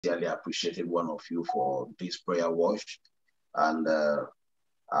sincerely appreciated one of you for this prayer watch. And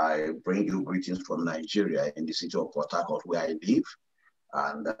I bring you greetings from Nigeria in the city of Port Harcourt where I live.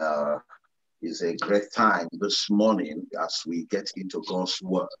 And it's a great time this morning as we get into God's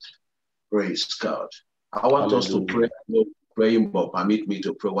word. Praise God. I want us to pray, praying, but permit me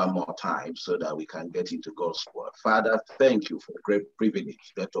to pray one more time so that we can get into God's word. Father, thank you for the great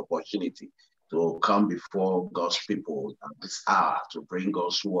privilege, that opportunity to come before God's people at this hour to bring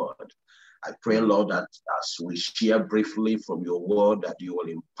God's word. I pray, Lord, that as we share briefly from your word, that you will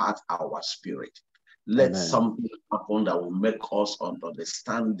impart our spirit. Let something happen that will make us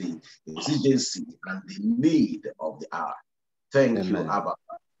understand the exigency and the need of the hour. Thank you, Abba.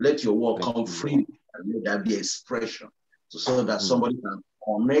 Let your word come freely and let there be expression so that somebody can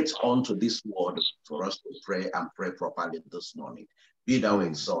connect onto this word for us to pray and pray properly this morning. Be thou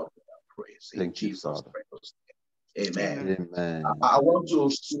exalted and praised. In Jesus' precious name. Amen. Amen. I want to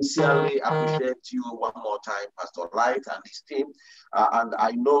sincerely appreciate you one more time, Pastor Light and his team. And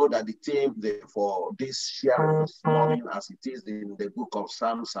I know that the team for this sharing this morning, as it is in the book of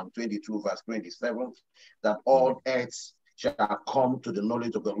Psalms, Psalm 22, verse 27, that all earth shall come to the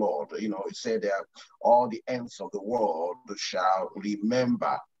knowledge of the Lord. You know, it said that all the ends of the world shall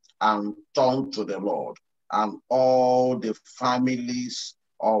remember and turn to the Lord, and all the families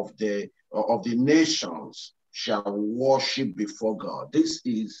of the nations shall worship before God. This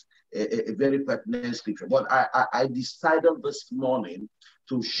is a very pertinent scripture. But I decided this morning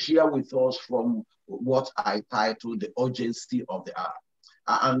to share with us from what I titled The Urgency of the Hour.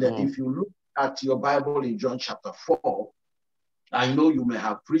 And if you look at your Bible in John chapter 4, I know you may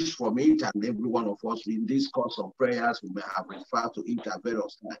have preached from it, and every one of us in this course of prayers, we may have referred to it at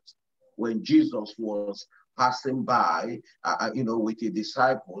various times. When Jesus was passing by, with his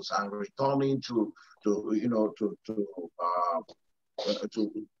disciples and returning to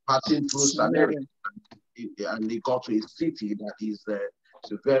passing through Samaria, and he got to a city that is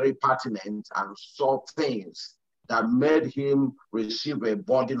very pertinent and saw things that made him receive a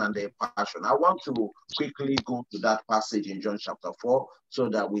burden and a passion. I want to quickly go to that passage in John chapter 4 so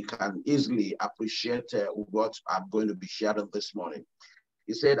that we can easily appreciate what I'm going to be sharing this morning.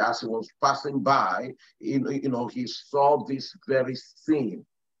 He said, as he was passing by, he saw this very scene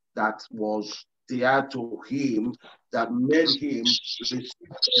that was there to him that made him receive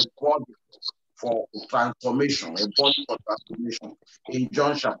a body for transformation, a body for transformation. In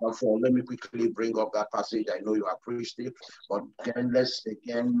John chapter 4, let me quickly bring up that passage. I know you appreciate it, but then let's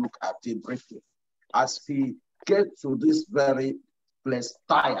again look at it briefly. As he gets to this very place,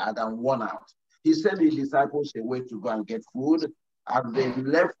 tired and worn out, he sent his disciples away to go and get food. As they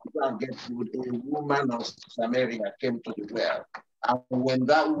left to go and get food, a woman of Samaria came to the well. And when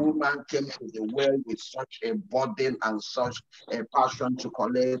that woman came to the well with such a burden and such a passion to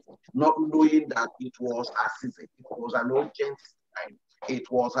collect, not knowing that it was a season, it was an urgent time,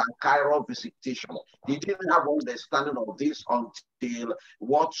 it was a chiral visitation. He didn't have understanding of this until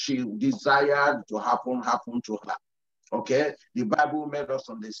what she desired to happen happened to her. Okay, the Bible made us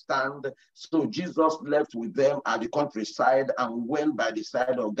understand. So Jesus left with them at the countryside and went by the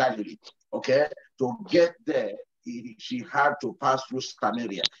side of Galilee. Okay, to get there, she had to pass through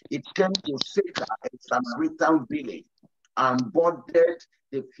Samaria. It came to Sychar, a Samaritan village, and boarded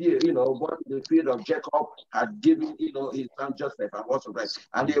the field, the field of Jacob had given, his son Joseph and what's right.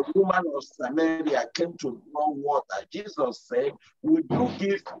 And a woman of Samaria came to draw water. Jesus said, "Would you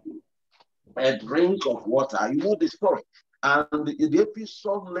give me a drink of water?" You know the story. And the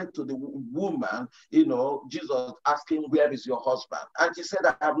episode led to the woman, Jesus asking, "Where is your husband?" And she said,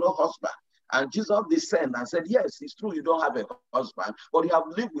 "I have no husband." And Jesus descended and said, "Yes, it's true, you don't have a husband, but you have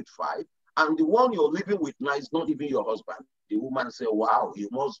lived with 5, and the one you're living with now is not even your husband." The woman said, "Wow, you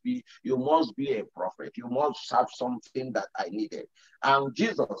must be a prophet. You must have something that I needed." And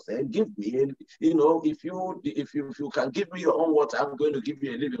Jesus said, "Give me, if you can give me your own water, I'm going to give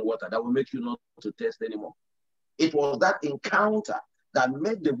you a living water that will make you not to taste anymore." It was that encounter that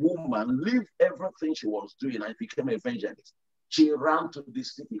made the woman leave everything she was doing and became an evangelist. She ran to the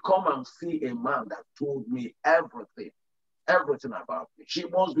city, "Come and see a man that told me everything about me. She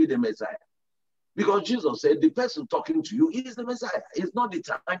must be the Messiah." Because Jesus said, the person talking to you is the Messiah. It's not the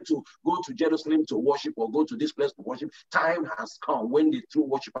time to go to Jerusalem to worship or go to this place to worship. Time has come when the true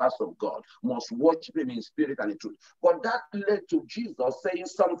worshipers of God must worship him in spirit and in truth. But that led to Jesus saying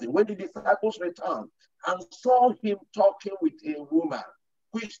something. When the disciples returned and saw him talking with a woman,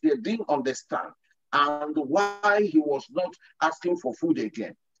 which they didn't understand, and why he was not asking for food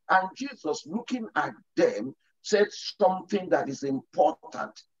again. And Jesus, looking at them, said something that is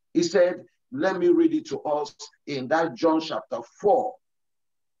important. He said, let me read it to us in that John chapter 4.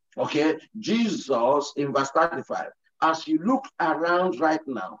 Okay, Jesus in verse 35, as you look around right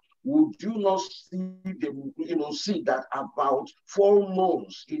now, would you not see that about 4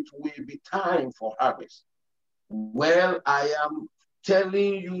 months it will be time for harvest? Well, I am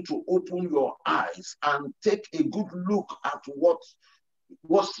telling you to open your eyes and take a good look at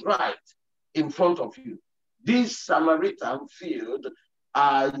what's right in front of you. This Samaritan field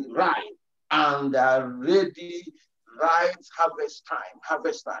are ripe and are ready, right harvest time.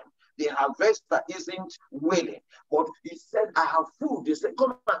 The harvester isn't waiting, but he said, I have food. They said,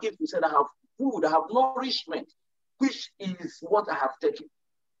 come and eat. He said, I have food, I have nourishment, which is what I have taken.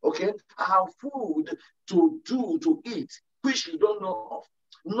 Okay, I have food to eat, which you don't know of.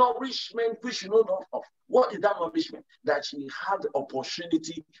 Nourishment, which you don't know of. What is that nourishment? That she had the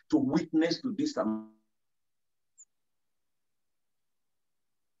opportunity to witness to this Samaritan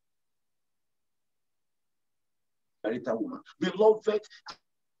woman. Beloved,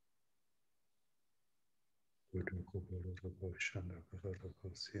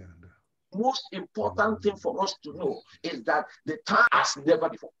 most important thing for us to know is that the time has never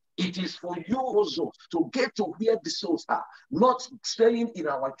before. It is for you also to get to where the souls are, not staying in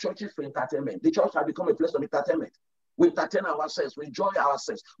our churches for entertainment. The church has become a place of entertainment. We entertain ourselves, we enjoy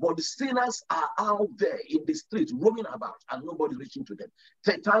ourselves. But the sinners are out there in the streets roaming about and nobody's reaching to them.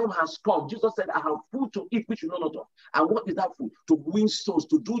 The time has come. Jesus said, I have food to eat which you know not of. And what is that food? To win souls,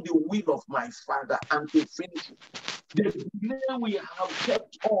 to do the will of my Father and to finish it. The delay we have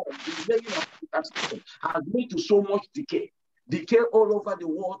kept on, the delaying of intercession has led to so much decay. Decay all over the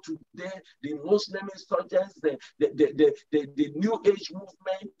world today, the Muslim insurgents, the New Age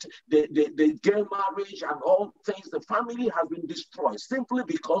movement, the gay marriage and all things, the family has been destroyed simply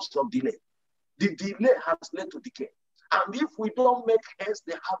because of delay. The delay has led to decay. And if we don't make haste,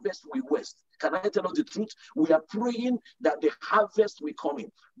 the harvest will waste. Can I tell you the truth? We are praying that the harvest will come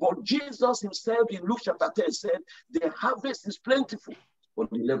in. But Jesus himself in Luke chapter 10 said, the harvest is plentiful, but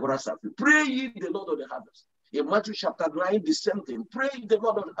the laborers are few. Pray ye the Lord of the harvest. In Matthew chapter 9, the same thing. Pray the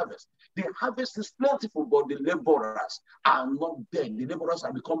Lord of the harvest. The harvest is plentiful, but the laborers are not there. The laborers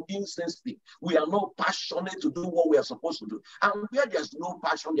have become insensitive. We are not passionate to do what we are supposed to do. And where there's no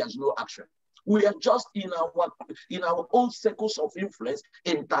passion, there's no action. We are just in our own circles of influence,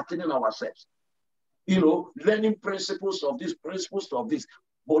 entertaining ourselves. Learning principles of this,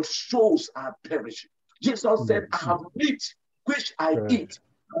 but souls are perishing. Jesus said, I have meat which I eat,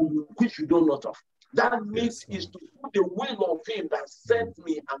 and which you know not of. That meat is to do the will of him that sent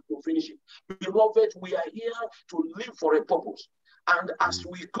me and to finish it. Beloved, we are here to live for a purpose. And as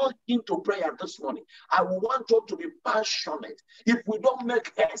we go into prayer this morning, I want us to be passionate. If we don't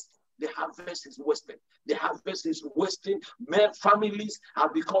make haste, the harvest is wasted. The harvest is wasting. Families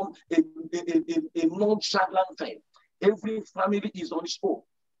have become a nonchalant thing. Every family is on its own.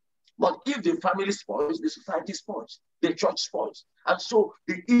 But if the family spoils, the society spoils, the church spoils. And so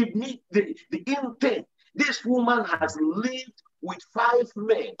the intent, this woman has lived with 5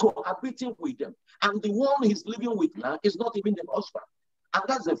 men, cohabiting with them. And the one he's living with now is not even the husband. And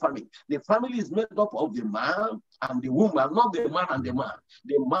that's the family. The family is made up of the man and the woman, not the man and the man.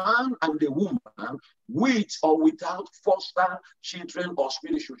 The man and the woman, with or without foster children or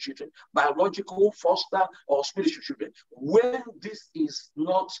spiritual children, biological foster or spiritual children. When this is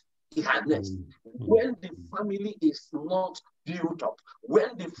not harnessed, when the family is not built up,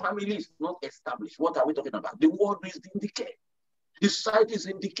 when the family is not established, what are we talking about? The world is in decay. The society is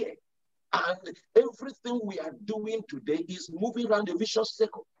in decay. And everything we are doing today is moving around the vicious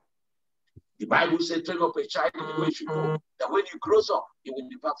circle. The Bible says, train up a child in the way he should go, that when he grows up, he will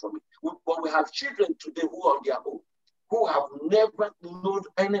depart from it. But we have children today who are on their own, who have never known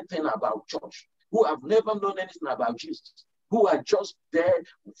anything about church, who have never known anything about Jesus, who are just there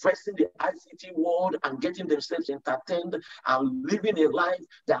facing the ICT world and getting themselves entertained and living a life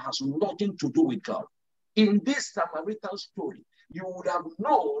that has nothing to do with God. In this Samaritan story, you would have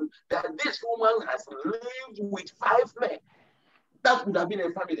known that this woman has lived with 5 men. That would have been a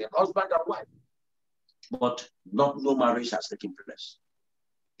family, a husband and wife. But no marriage has taken place.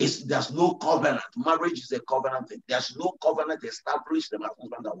 There's no covenant. Marriage is a covenant thing. There's no covenant established them as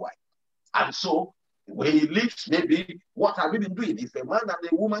husband and wife. And so, when he leaves, maybe, what have you been doing? If a man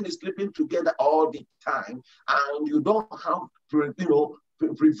and a woman is sleeping together all the time, and you don't have,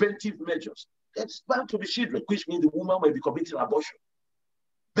 preventive measures, it's bound to be children, which means the woman will be committing abortion,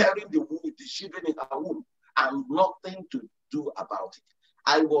 bearing the children in her womb, and nothing to do about it.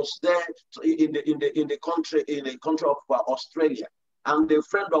 I was there in the country of Australia, and a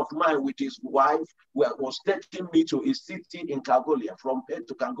friend of mine with his wife was taking me to a city in Kalgoorlie, from Perth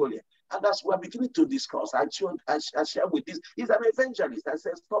to Kalgoorlie. And as we're beginning to discuss, I share with this. He's an evangelist. I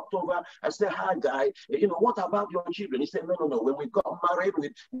said, stopped over. I said, hi, guy. What about your children? He said, no. When we got married,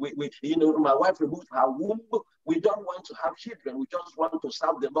 my wife removed her womb. We don't want to have children. We just want to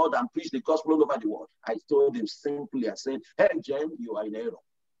serve the Lord and preach the gospel all over the world. I told him simply, I said, hey, Jen, you are in error.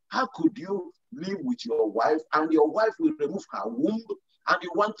 How could you live with your wife and your wife will remove her womb and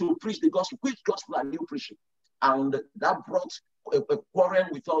you want to preach the gospel? Which gospel are you preaching? And that brought a quarrel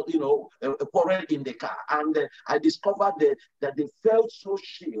with all, a quarrel in the car. And I discovered that they felt so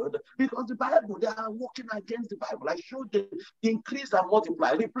shield because the Bible, they are working against the Bible. I showed them increase and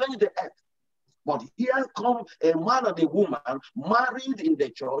multiply, replenish the earth. But here come a man and a woman married in the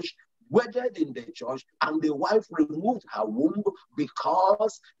church, wedded in the church, and the wife removed her womb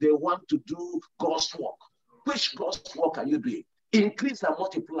because they want to do God's work. Which God's work are you doing? Increase and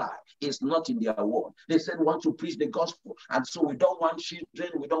multiply is not in their word. They said we want to preach the gospel, and so we don't want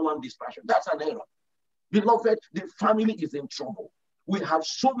children, we don't want distraction. That's an error. Beloved, the family is in trouble. We have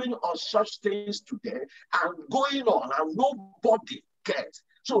so many of such things today and going on, and nobody cares.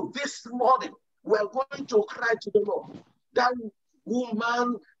 So this morning, we're going to cry to the Lord. That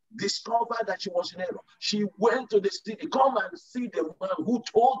woman discovered that she was in error. She went to the city, come and see the man who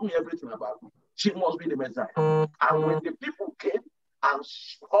told me everything about me. She must be the Messiah. And when the people came and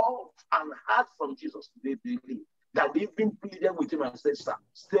saw and heard from Jesus, they believed. That they even pleaded with him and said, sir,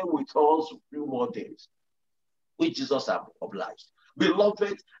 stay with us a few more days, which Jesus have obliged.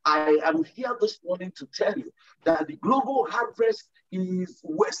 Beloved, I am here this morning to tell you that the global harvest is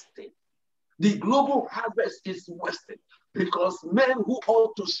wasted. The global harvest is wasted because men who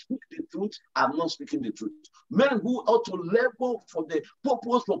ought to speak the truth are not speaking the truth. Men who ought to labor for the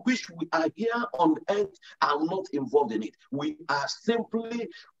purpose for which we are here on earth are not involved in it. We are simply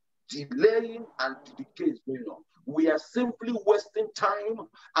delaying and the case going on. We are simply wasting time,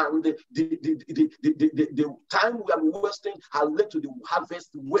 and the time we are wasting has led to the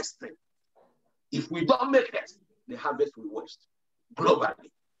harvest wasting. If we don't make it, the harvest will waste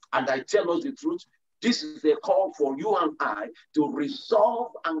globally. And I tell us the truth, this is a call for you and I to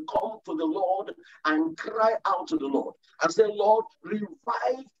resolve and come to the Lord and cry out to the Lord and say, Lord,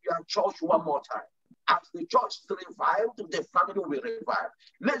 revive your church one more time. As the church revived, the family will revive.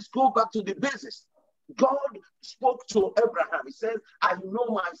 Let's go back to the basis. God spoke to Abraham. He said, I know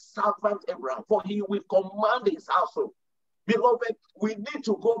my servant Abraham, for he will command his household. Beloved, we need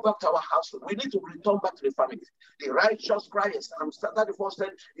to go back to our household. We need to return back to the family. The righteous cries. Psalm 34 said,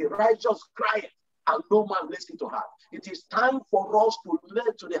 the righteous cry, and no man listens to her. It is time for us to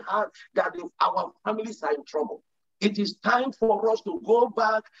let to the heart that if our families are in trouble. It is time for us to go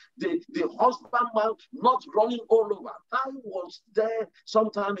back, the husbandman not running all over. I was there some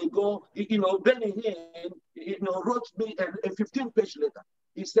time ago, Benny Hinn, wrote me a 15-page letter.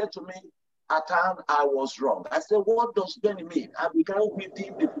 He said to me, Athan, I was wrong. I said, what does Benny mean? I began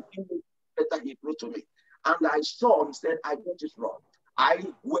reading the 15-page letter he wrote to me. And I saw, he said, I got it wrong. I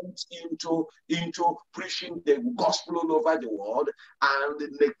went into preaching the gospel all over the world and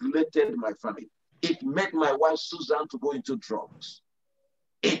neglected my family. It made my wife Susan to go into drugs.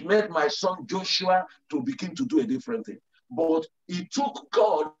 It made my son Joshua to begin to do a different thing. But it took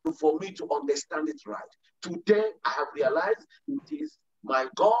God for me to understand it right. Today, I have realized it is my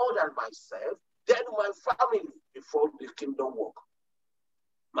God and myself, then my family before the kingdom work.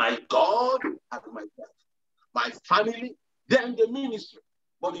 My God and myself. My family, then the ministry.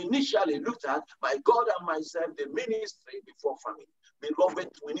 But initially looked at my God and myself, the ministry before family. Beloved,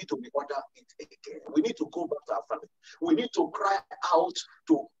 we need to reorder it again. We need to go back to our family. We need to cry out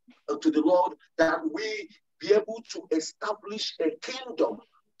to the Lord that we be able to establish a kingdom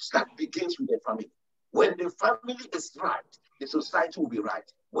that begins with the family. When the family is right, the society will be right.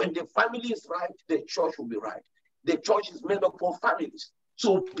 When the family is right, the church will be right. The church is made up of families.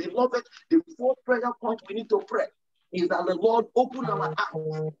 So, beloved, the fourth prayer point we need to pray is that the Lord open our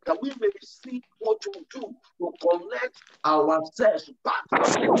eyes, that we may see what to do to connect ourselves back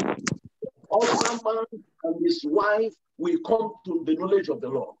to the Lord. Husband and his wife will come to the knowledge of the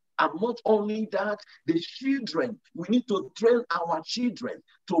Lord. And not only that, the children, we need to train our children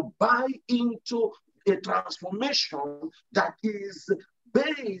to buy into a transformation that is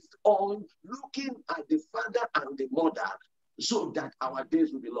based on looking at the father and the mother, so that our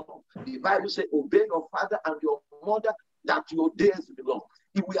days will be long. The Bible says, obey your father and your mother, that your days will be long.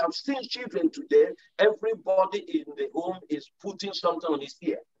 If we have seen children today, everybody in the home is putting something on his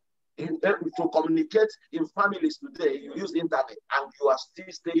ear. To communicate in families today, you use internet and you are still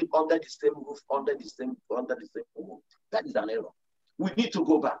staying under the same roof, under the same home. That is an error. We need to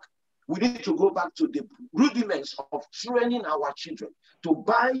go back. We need to go back to the rudiments of training our children to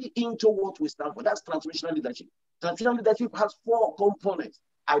buy into what we stand for. That's transformational leadership. Transformational leadership has 4 components.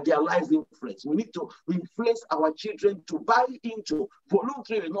 Idealized influence. We need to influence our children to buy into,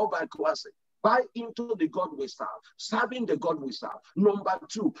 voluntarily, not by coercion, buy into the God we serve, serving the God we serve. Number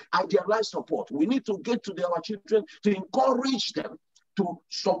 2, idealized support. We need to get to our children to encourage them, to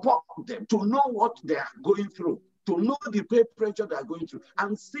support them, to know what they are going through, to know the peer pressure they are going through,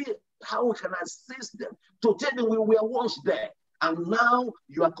 and see how we can assist them, to tell them we were once there. And now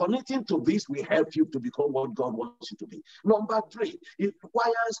you are connecting to this, we help you to become what God wants you to be. Number 3, it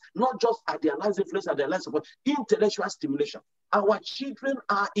requires not just idealized influence, idealized support, intellectual stimulation. Our children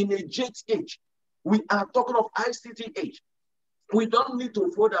are in a jet age. We are talking of ICT age. We don't need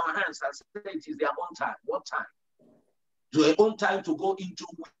to fold our hands and say it is their own time. What time? Their own time to go into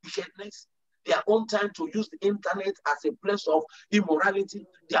wickedness, their own time to use the internet as a place of immorality,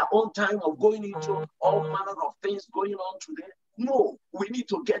 their own time of going into all manner of things going on today. No, we need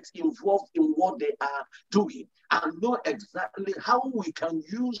to get involved in what they are doing and know exactly how we can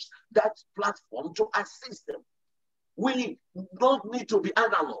use that platform to assist them. We don't need to be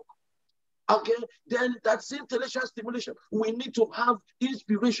analog. Okay, then that's intellectual stimulation. We need to have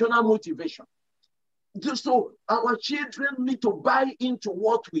inspirational motivation. So our children need to buy into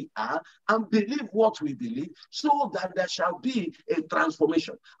what we are and believe what we believe, so that there shall be a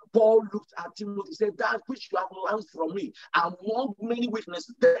transformation. Paul looked at Timothy and said, that which you have learned from me among many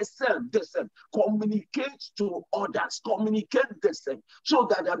witnesses, the same, communicate to others, communicate the same, so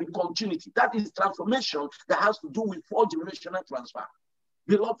that there will be continuity. That is transformation that has to do with 4-generational transfer.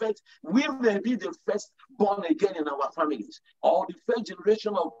 Beloved, we may be the first born again in our families, or the first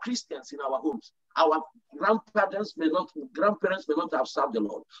generation of Christians in our homes. Our grandparents may not have served the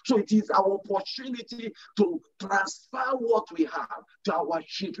Lord. So it is our opportunity to transfer what we have to our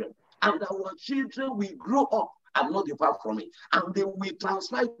children. And our children will grow up and not depart from it. And they will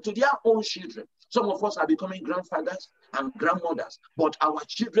transfer it to their own children. Some of us are becoming grandfathers and grandmothers, but our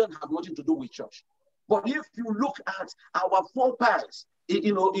children have nothing to do with church. But if you look at our forebears,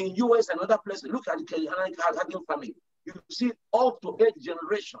 in US and other places, look at the Canadian family. You see up to 8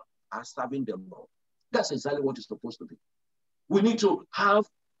 generations are serving the Lord. That's exactly what it's supposed to be. We need to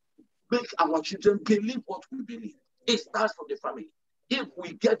make our children believe what we believe. It starts from the family. If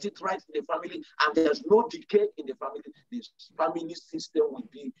we get it right in the family and there's no decay in the family, the family system will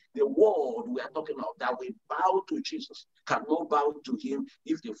be the world we are talking about, that we bow to Jesus, cannot bow to him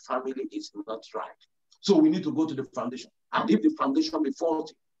if the family is not right. So we need to go to the foundation. And if the foundation be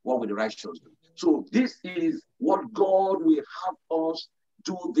faulty, what will the righteous do? So this is what God will have us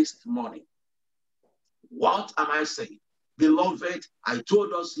do this morning. What am I saying? Beloved, I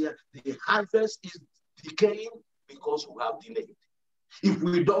told us here, the harvest is decaying because we have delayed. If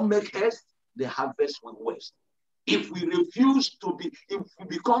we don't make haste, the harvest will waste. If we refuse to be, if we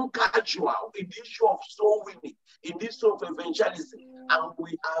become casual in the issue of soul winning, in this issue of evangelism, and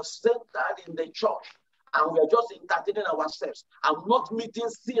we are centered in the church, and we are just entertaining ourselves and not meeting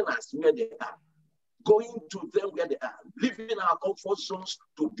sinners where they are, going to them where they are, living in our comfort zones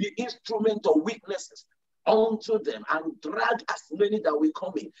to be instrument of witnesses unto them, and drag as many that we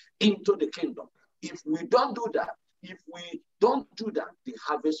come into the kingdom. If we don't do that, the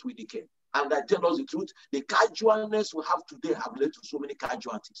harvest will decay. And I tell us the truth, the casualness we have today have led to so many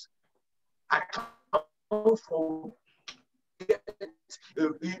casualties. I can't forget,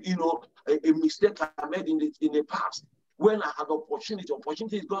 a mistake I made in the past when I had opportunity.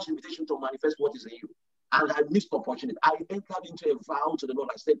 Opportunity is God's invitation to manifest what is in you. And I missed opportunity. I entered into a vow to the Lord.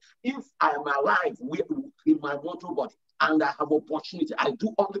 I said, if I am alive in my mortal body and I have opportunity, I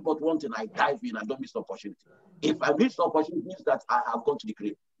do only but one thing, I dive in, I don't miss opportunity. If I miss opportunity, it means that I have gone to the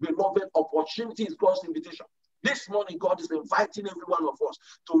grave. Beloved, opportunity is God's invitation. This morning, God is inviting every one of us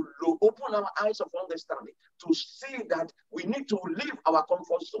to open our eyes of understanding, to see that we need to leave our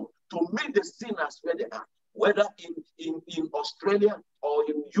comfort zone, to meet the sinners where they are, whether in Australia or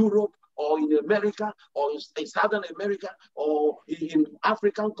in Europe or in America or in Southern America or in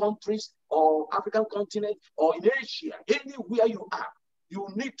African countries or African continent or in Asia, anywhere you are, you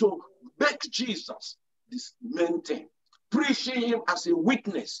need to make Jesus this main thing, preaching him as a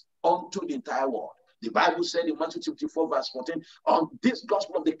witness unto the entire world. The Bible said in Matthew 24, verse 14, on this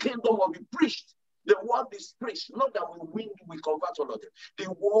gospel of the kingdom will be preached. The word is preached, not that we convert all of them. The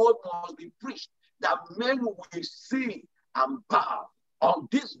word must be preached, that men will see and bow. On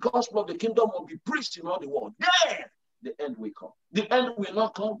this gospel of the kingdom will be preached in all the world. Then the end will come. The end will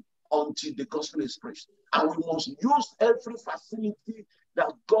not come until the gospel is preached. And we must use every facility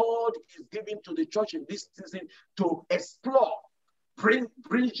that God is giving to the church in this season to explore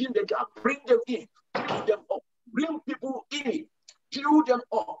bridging the gap, bring them in, build them up, bring people in, build them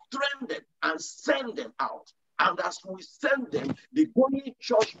up, train them, and send them out. And as we send them, the going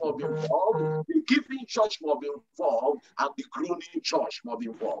church will be involved, the giving church will be involved, and the groaning church will be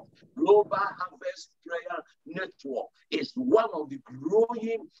involved. Global Harvest Prayer Network is one of the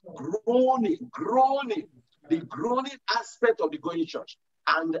groaning aspect of the going church.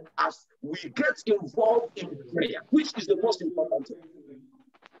 And as we get involved in prayer, which is the most important thing,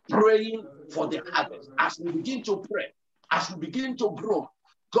 praying for the harvest, as we begin to pray, as we begin to grow,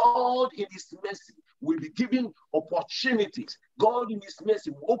 God in His mercy will be giving opportunities. God in His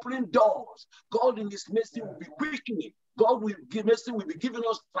mercy will open doors. God in His mercy will be quickening. God will give mercy, will be giving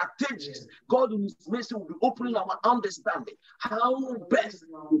us strategies. God in His mercy will be opening our understanding. How best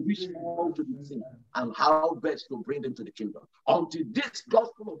to reach out to the sinner and how best to bring them to the kingdom. Until this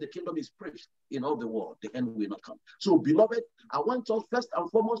gospel of the kingdom is preached in all the world, the end will not come. So, beloved, I want us first and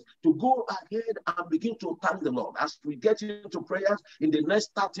foremost to go ahead and begin to thank the Lord. As we get into prayers in the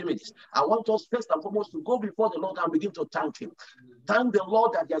next 30 minutes, I want us first and foremost to go before the Lord and begin to thank Him. Thank the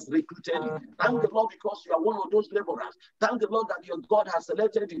Lord that He has recruited you. Thank the Lord because you are one of those laborers. Thank the Lord that your God has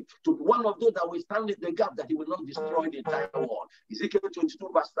selected you to be one of those that will stand in the gap, that He will not destroy the entire world. Ezekiel 22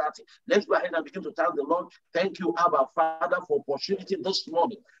 verse 30. Let's go ahead and begin to thank the Lord. Thank you, Abba Father, for opportunity this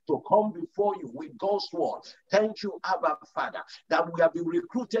morning to come before you with God's word. Thank you, Abba Father, that we have been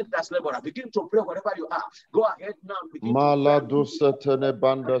recruited as laborers. Begin to pray wherever you are. Go ahead now. Begin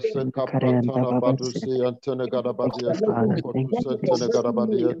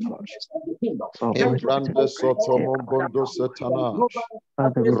Imbrande soto mombondo setana.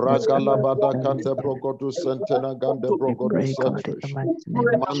 Ragalabada kande brogodu sentena gande brogodu setrish.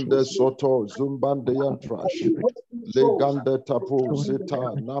 Mande soto zumbande yantrash. Legande tapu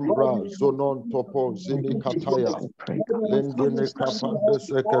zita nambra zonon topo zini kataya. Lendene kapande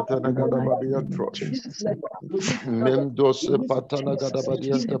seketena gadabadi yantrash. Mendo se patana gadabadi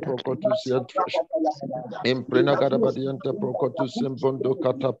yante prokotus yantrash. Imprena gadabadi yante prokotus simbondo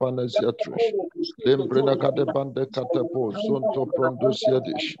katapanes yantrash. Lembrena kadebande katepo zonto prondos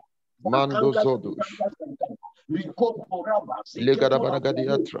yadish. Mando zodush. Legadabana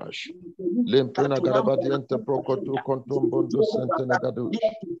gadia trash. Lemprena gadabadiante prokotu kontumbondo sentena gadush.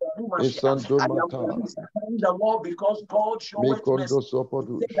 Isando mata. Because God showed Mikondo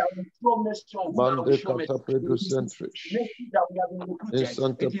sopodush. Mande katapredu centrish.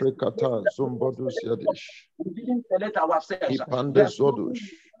 Insante prekata zumbodus yadish. Ipande zodush.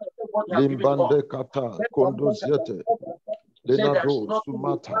 Limbande kata kondus yete. Lenado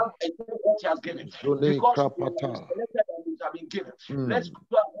sumata. Zone krapata. Let's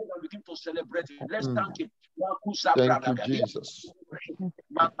go ahead and begin to celebrate it. Let's thank Him. Thank you, Jesus.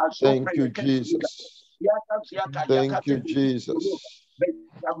 Thank you, Jesus. Thank you, Jesus.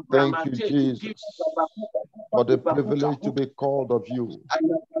 Thank you, Jesus, for the privilege to be called of you.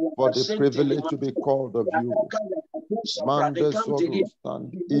 For the privilege to be called of you. Mande Sodo,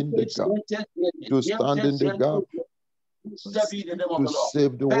 stand in the gap. To stand in the gap. To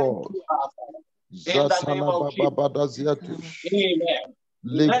save the world. Zasana Baba Daziatush.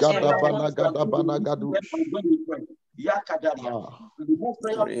 Legada Banagada Banagadush.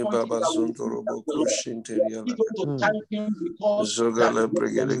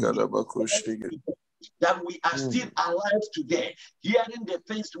 That we are still alive today, hearing the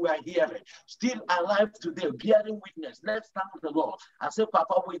things we are hearing, still alive today, bearing witness. Let's thank the Lord. I say,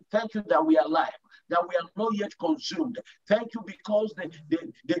 Papa, we thank you that we are alive, that we are not yet consumed. Thank you because the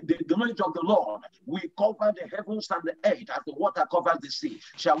knowledge of the Lord will cover the heavens and the earth as the water covers the sea.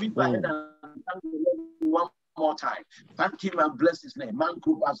 Shall we go ahead and thank the Lord one more time? Thank Him and bless His name.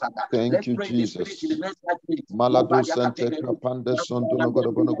 Thank you, Jesus. Malado sente kapande sondono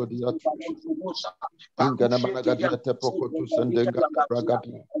godobono godiatrish. Ingana managadiate prokotu sendenga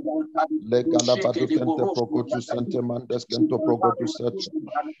bragadi. Legala badu sente prokotu sente mandes kento prokotu sete.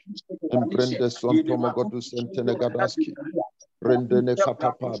 Imprende sonto mogodu sente negadaski. Rendene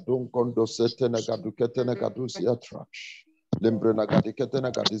katapa donkondo sete negadu kete negadu siatrash. Lembrena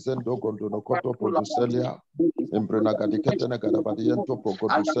gadiketena gadizendo gondono koto producelia. Lembrena gadiketena gadabadiento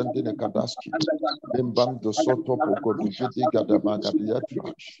progoducendi ne kadaski. Limbando soto progodujidi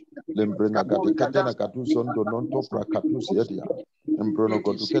gadamagadiatrash. Lembrena gadiketena gaduzondo nonto prakatus yedia. Embrono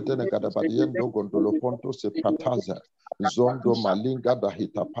goduketena gadabadiendo gondolo ponto se prataza. Zondo malinga da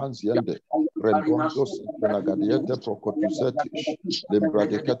hitapanziende. Rendondo se prenagadiete procotusetish.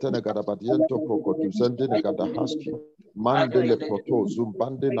 Lembradiketena gadabadiento progoducendi ne gadahaski. Mandele proto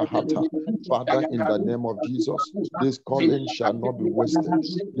zumbande nahata. Father, in the name of Jesus, this calling shall not be wasted.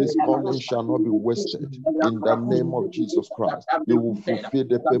 This calling shall not be wasted. In the name of Jesus Christ, you will fulfill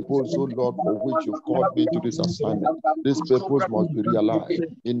the purpose, O Lord, for which you've called me to this assignment. This purpose must be realized.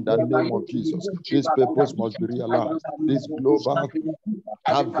 In the name of Jesus, this purpose must be realized. This global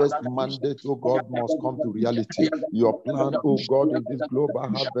harvest mandate, oh God, must come to reality. Your plan, oh God, in this global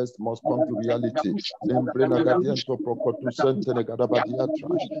harvest must come to reality. This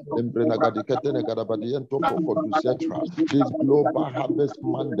global harvest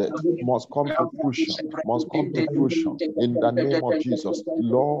mandate must come to fruition, must come to fruition in the name of Jesus.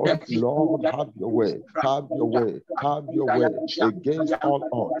 Lord, Lord, have your way, have your way, have your way against all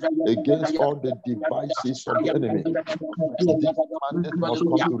odds, against all the devices of the enemy. This mandate must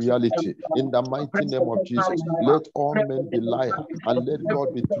come to reality in the mighty name of Jesus. Let all men be liars and let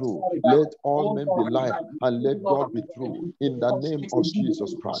God be true. Let all men be liars and let God be true in the name of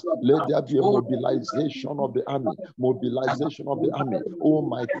Jesus Christ. Let there be a mobilization of the army, mobilization of the army. Oh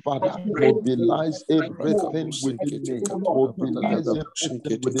my Father, mobilize everything within me, mobilize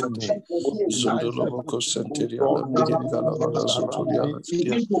everything within me, mobilize everything, oh God, mobilize around me,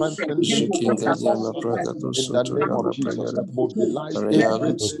 strengthen me, in the name of Jesus. Mobilize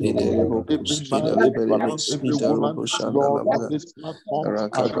every man, every woman, Lord, on this platform,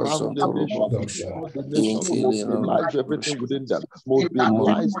 around the nations, beyond the nations. Mobilize everything within them.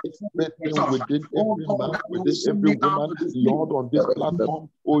 Mobilize everything within every man, within every woman, Lord, on this platform.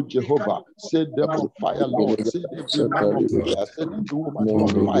 Oh Jehovah, set them on fire, Lord. Set every man on fire. Set every woman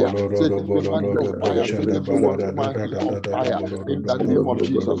on fire. Set every man on fire. Set every woman on fire. In the name of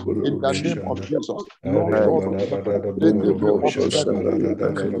Jesus. In the name of Jesus. Lord God of heaven, let every obstacle,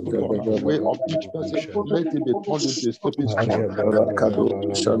 Lord, the way of each person, let it be turned into a stepping stone.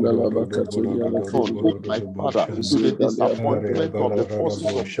 Oh my Father, to the disappointment of the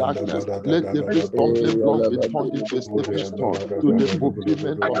forces of darkness, let every stumbling block be turned into a stepping stone to the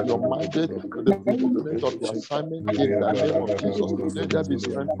fulfillment of your mandate, to the fulfillment of your assignment. In the name of Jesus, let there be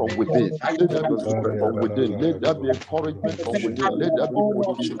strength from within. Let there be strength from within. Let there be encouragement from within. Let there be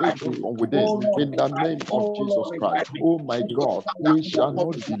motivation from within. In the name of Jesus Christ. Oh my God, we shall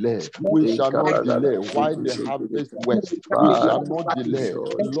not delay. We shall not delay. Why the harvest waste? We shall not delay,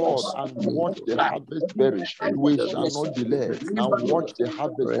 Lord, and watch the harvest perish. We shall not delay and watch the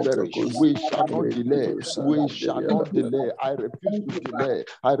harvest perish. We shall not delay. We shall not delay. I refuse to delay.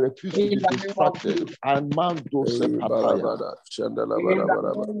 I refuse to be distracted. And man do sepataya.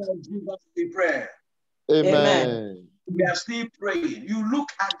 We pray. Amen. We are still praying. You look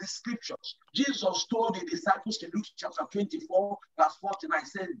at the scriptures. Jesus told the disciples in Luke chapter 24, verse 49,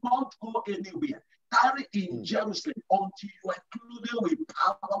 said, don't go anywhere. Tarry in Jerusalem until you are included with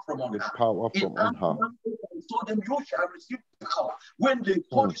power from on high. Power from on high. So then you shall receive power when the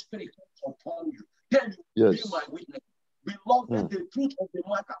Holy Spirit comes upon you. Then you will be my witness. Beloved, the truth of the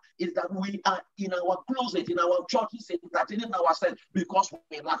matter is that we are in our closet, in our churches, entertaining ourselves because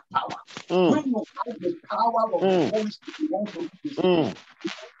we lack power. When you have the power of the Holy Spirit, you want to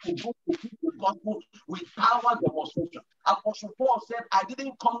go to the gospel with power demonstration. Apostle Paul said, I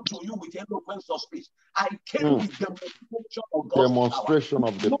didn't come to you with eloquence of speech. I came with demonstration of God's demonstration power.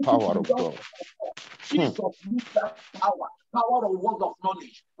 Of the power of God. Jesus used that power of word of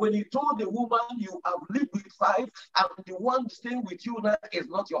knowledge. When he told the woman, you have lived with 5, and the one staying with you now is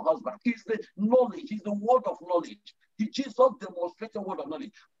not your husband. It's the knowledge, it's the word of knowledge. Jesus demonstrated word of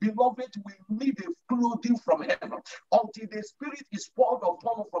knowledge. Beloved, we need a clothing from heaven until the Spirit is poured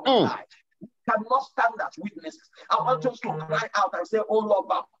upon from on high. Cannot stand as witnesses. I want us to cry out and say, oh Lord,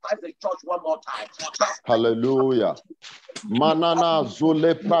 baptize the church one more time. Hallelujah. Manana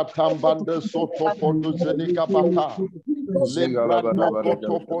zule pratambande soto pondo zenika bata. Lebrando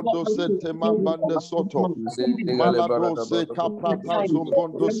kotopondo sete mambande soto. Malado zeka prata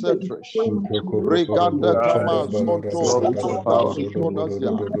zumbondo setresh. Reganda kama zonto libranda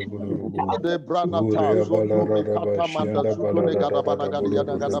sutodazia. De branata zondo mikata manda sutone gadabana gadia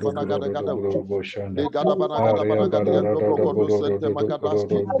gadabana gada. De gadabana gadabana gadia dobrogodo sete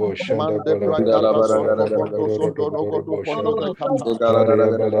magadaski. Mande bragata soto pondo soto nogodo pondo zekata.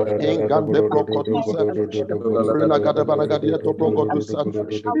 Engande prokoto setresh. Brina gadabana gadia dobrogodo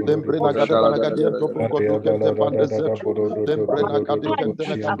setresh. Then brina gadabana gadia dobrogodo kente pande setresh. Then brina gadi kente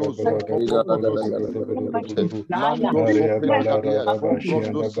negado zonto prokoto setresh. Lando soprina gadia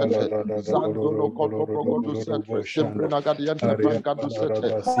zombrondo sete. Zando no koto progodo setresh. Then brina gadia tembrangado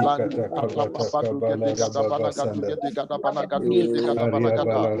sete. Lando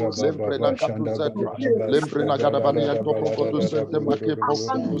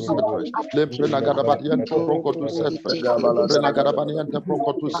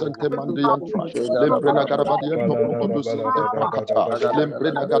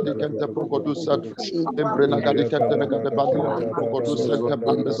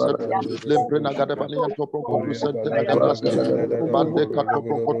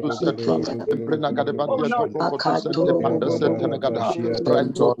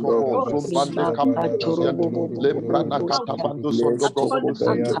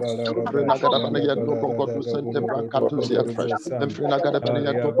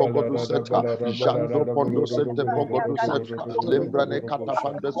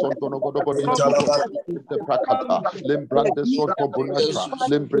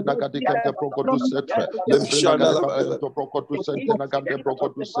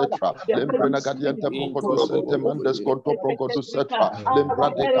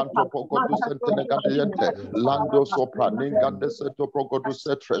Lando sopra ningande seto progodu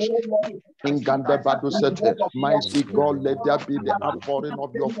setres. Mighty God, let there be the outpouring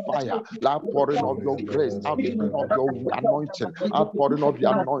of your fire, the outpouring of your grace, outpouring of your anointing, outpouring of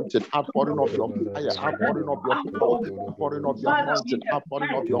your anointing, outpouring of your fire, outpouring of your power, outpouring of your anointing,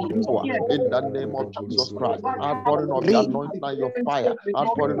 outpouring of your power. In the name of Jesus Christ, outpouring of your anointing and your fire,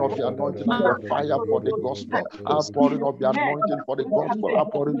 outpouring of your anointing and your fire for the gospel, outpouring of your anointing for the gospel,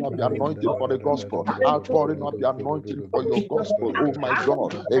 outpouring of your anointing for the gospel, outpouring of your anointing for your gospel. Oh my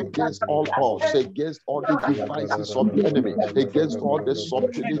God, against all odds, against all the devices of the enemy, against all the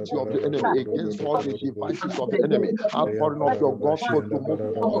subtlety of the enemy, against all the devices of the enemy. Outpouring of your gospel to move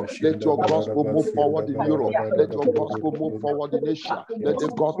forward. Let your gospel move forward in Europe. Let your gospel move forward in Asia. Let the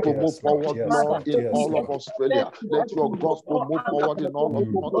gospel move forward, Lord, in all of Australia. Let your gospel move forward in all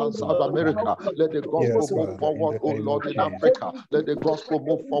of North and South America. Let the gospel move forward, oh Lord, in Africa. Let the gospel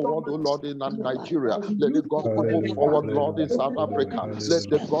move forward, oh Lord, in Nigeria. Let the gospel move forward, Lord, in South Africa. Let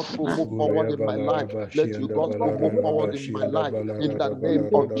the gospel move forward in my life. Let your gospel move forward in my life. In the name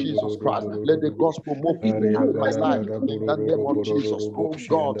of Jesus Christ. Let the gospel move forward in my life. In the name of Jesus. Oh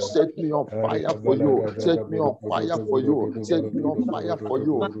God, set me on fire for you. Set me on fire for you. Set me on fire for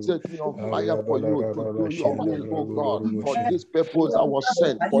you. Set me on fire for you to do your will, oh God. For this purpose I was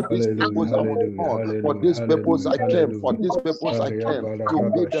sent. For this purpose I was born. For this purpose I came. For this purpose I came.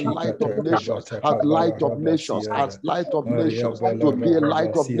 To be the light of nations. As light of nations. As light of nations. To be a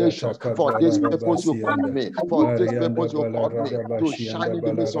light of nations. For this purpose you called me. For this purpose you called me. To shine in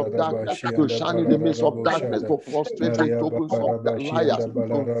the midst of darkness. To shine in the midst of darkness. To frustrate the tokens of the liars.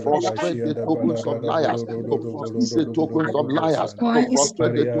 To frustrate the tokens of liars. To frustrate the tokens of liars. To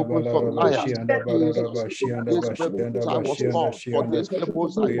frustrate the tokens of liars. Jesus. This purpose I was called. For this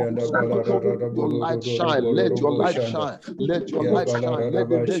purpose I was called. Let your light shine. Let your light shine. Let your light shine. Let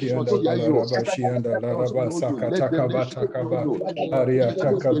the nations hear you. Let the nations know you. Let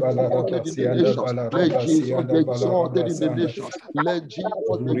Jesus be exalted in the nations. Let Jesus be exalted in the nations. Let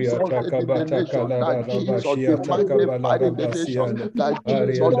Jesus be exalted in the nations. That Jesus be magnified in the nations. That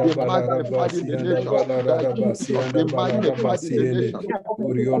Jesus be magnified in the nations. That Jesus be magnified in the nations.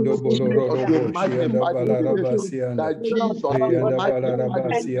 Jesus be magnified in the nations. That Jesus be magnified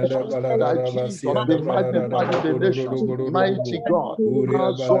in the nations. That Jesus be magnified in the nations. Mighty God.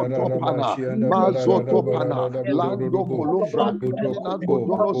 Mazotopana. Mazotopana. Lando Columbra. Ina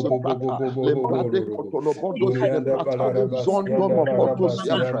Godono Soprata. Lembrade Cotolobondo Sinebrata. Zondo Mokoto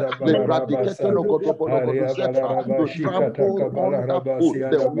Siempre. Lembrade Keteno Godobologodo Zetra. To trample underfoot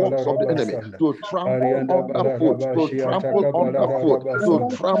the works of the enemy. To trample underfoot. To trample underfoot. To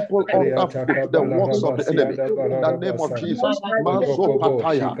trample underfoot the works of the enemy. In the name of Jesus. Mazo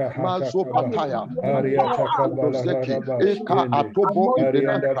Pataya. Mazo Pataya. Dozeki. Eka Atobo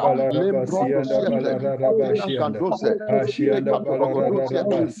Ibenakra. Lembrondo Siete. Ina Kandoze. Lekatologodoze.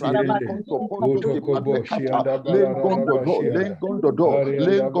 Radikonto Ponto Kipandekata. Lengondodo. Lengondodo.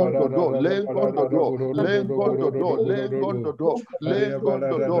 Lengondodo. Lengondodo. Lengondodo. Lengondodo.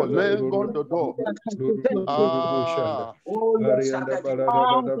 Lengondodo. Lengondodo. Ah.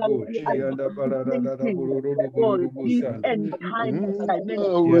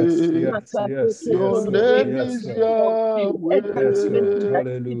 Your name is Yahweh.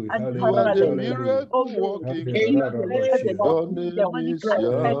 You are the miracle working God. Your name is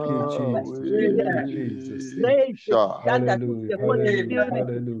Yahweh.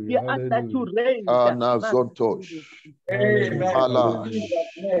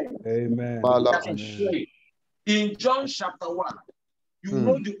 In John chapter 1, you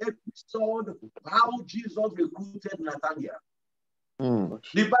know the episode how Jesus recruited Nathanael.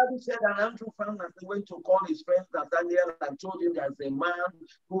 The Bible said that Andrew found that he went to call his friend Nathaniel and told him there's a man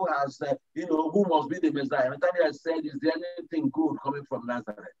who has, who must be the Messiah. Nathaniel said, is there anything good coming from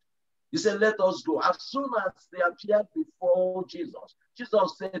Nazareth? He said, let us go. As soon as they appeared before Jesus,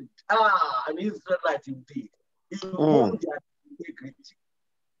 Jesus said, an Israelite indeed, in whom there is integrity,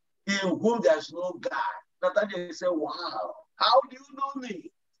 in whom there is no guile. Nathaniel said, wow, how do you know me?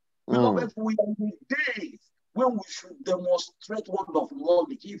 Beloved, we are in the days when we should demonstrate word of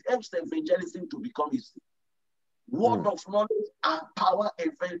knowledge. It helps the evangelism to become easy. Word of knowledge and power,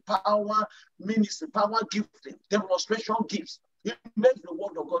 power ministry, power gifting, demonstration gifts. It makes the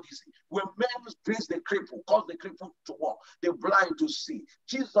word of God easy. When men praise the cripple, cause the cripple to walk, the blind to see.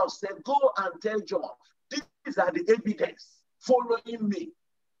 Jesus said, go and tell John, these are the evidence following me.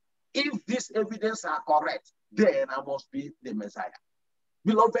 If these evidence are correct, then I must be the Messiah.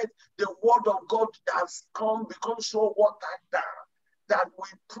 Beloved, the word of God has become so watered down that we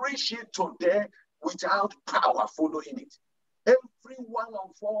preach it today without power following it. Every one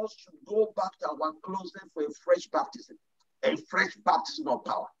of us should go back to our closet for a fresh baptism of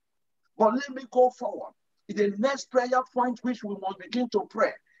power. But let me go forward. The next prayer point which we must begin to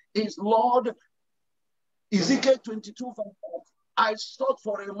pray is, Lord, Ezekiel 22, I sought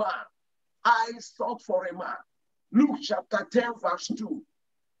for a man. I sought for a man. Luke chapter 10, verse 2.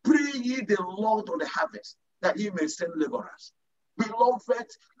 Pray ye the Lord of the harvest, that he may send laborers.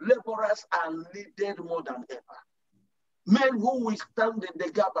 Beloved, laborers are needed more than ever. Men who will stand in the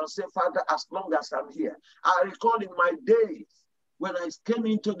gap and say, Father, as long as I'm here. I recall in my days when I came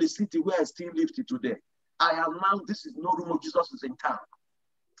into the city where I still live today, I announced this is no room of Jesus is in town.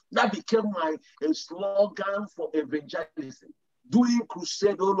 That became my slogan for evangelism, doing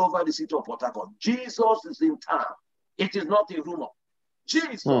crusade all over the city of Port Harcourt. Jesus is in town. It is not a rumor.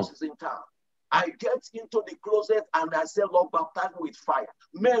 Jesus is in town. I get into the closet and I say, Lord, baptize me with fire.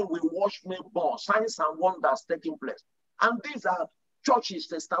 Men will watch me burn. Signs and wonders taking place. And these are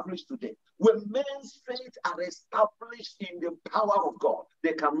churches established today. When men's faith are established in the power of God,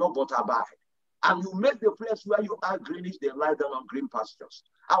 they cannot but abide. And you make the place where you are greenish, they lie down on green pastures.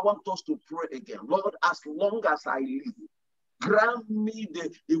 I want us to pray again. Lord, as long as I live, grant me the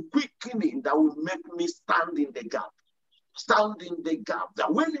quickening that will make me stand in the gap. Stand in the gap.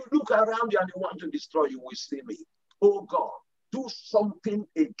 That when you look around you and you want to destroy, you will see me. Oh God, do something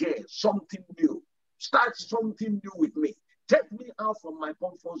again, something new. Start something new with me. Take me out from my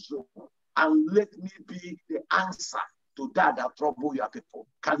comfort zone and let me be the answer to that trouble your people.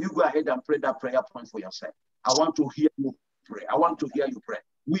 Can you go ahead and pray that prayer point for yourself? I want to hear you pray. I want to hear you pray.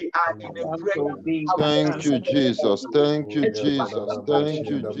 We are in a prayer. Thank you, Jesus. Thank you, Jesus. Thank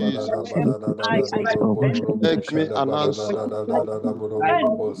you, Jesus. Make me an answer.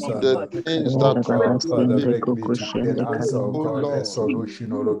 The things that trouble make me to be an answer, Oh God, Lord. a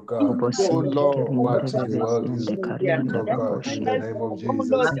solution, oh God. Oh Lord. Material is oh God, in the name of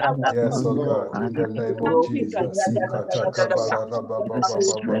Jesus. Yes, oh God, in the name of Jesus. Yes, oh Lord God, to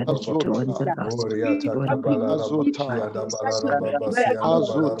be the solution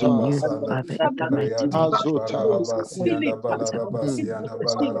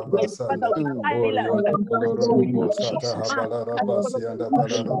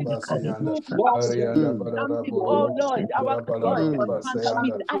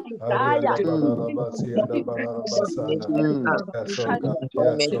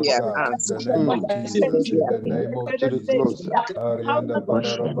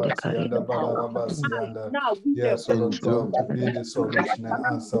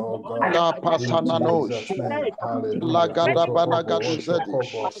answer, oh God.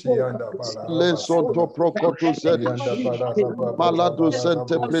 Lesonto prokoto zedish. Malado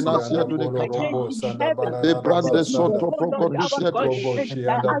sente plenasia dunikata. Lebrande sonto prokoto zedish.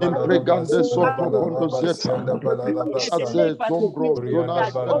 Impregande sonto kondo zeta. Atse zombro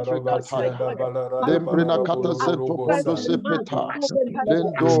zonas etrikataya. Lembrina kata sento kondo sepeta.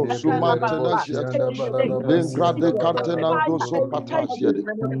 Lendo sumantenesia. Lengrade kantenando sopataziede.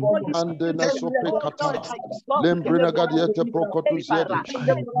 Andene soprekata. Lembrina gadiete prokoto zedish.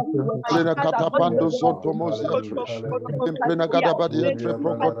 Plena catapando zontomos yatrish. In plena gadabadi etre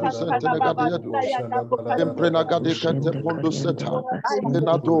procotus entenegadiados. In plena gadicate pondo seta.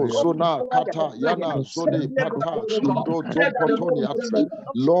 Enado, Sona, Kata, Yana, Zoni, Pata, Skindo, Zompotoni atrish.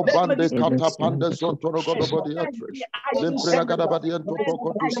 Lobande catapande zontonogodobody atrish. Limprena gadabadi ento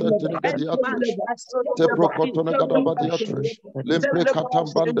procotus entenegadi atrish. Te procotonegadabadi atrish. Limpre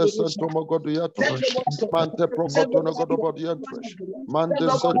katambande sentomo godiatrish. Mante prokotono godobodiatrish. Mande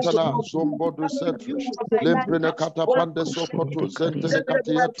setana zombodu setrish. Lemprene katapande sokotu zentene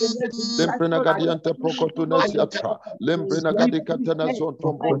katiatrish. Lemprene gadiante prokotunesiatra. Lemprene gadikatena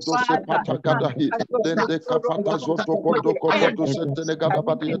zontombondo sepata gadahi. Lende kapata zontopondo kopotu sentene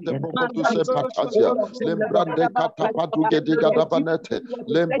gadabadiante prokotu sepatazia. Lembrande katapadu gedi gadabanete.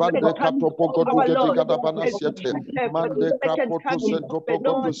 Lembande katopogodu gedi gadabanasiete. Mande krapotu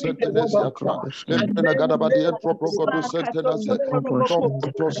sentopogotu sentenesiatra. Lemprene gadabadiante prokotu sentenase.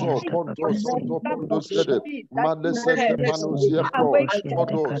 Pontoso, pontoso, pontoskede. Mande sente panusia pro.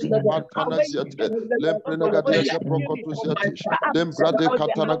 Podos, pantanasiate. Lemprene gadiante prokotu siatish. Lembrade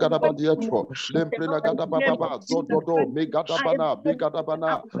katana gadabadiatro. Lemprene gadababa. Dododo. Megadabana.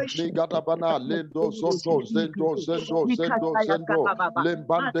 Megadabana. Megadabana. Lendo zonto. Zendo. Zendo. Zendo. Zendo.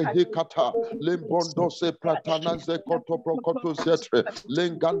 Lembande hikata. Lembondo se pratana ze koto prokotu siatre.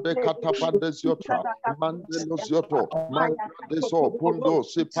 Lengande katapande ziotra. Mandelo zioto. Mangradeso. Pundo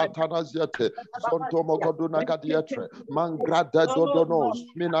se patana ziate. Zonto mogoduna gadiatre. Mangrada dodonos.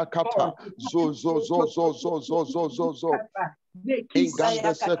 Minakata. Zo zo zo zo zo zo zo zo zo.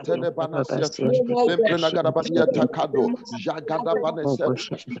 Inganda setene banasiatra. Lemprena gadabadia takado. Jagada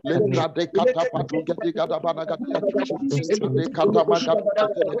banesetra. Lembrade katapadu gadi gadabana gadiatra. Lembrade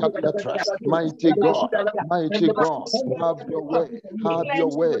katamagadiatene gadiatra. Mighty God, mighty God, have your way, have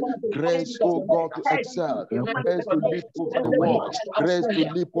your way. Grace, oh God, to excel. Grace to leap over the wall. Grace to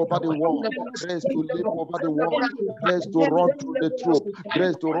leap over the wall. Grace to leap over the wall. Grace to run through the troop.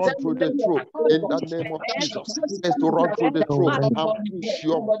 Grace to run through the troop. In the name of Jesus. Grace to run through the troop and push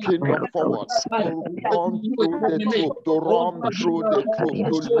your kingdom forward. To run through the troop. To run through the troop.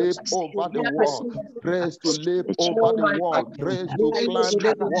 To leap over the wall. Grace to leap over the wall. Grace to climb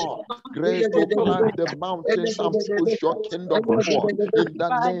the wall. Grace to climb the mountains and push your kingdom forward. In the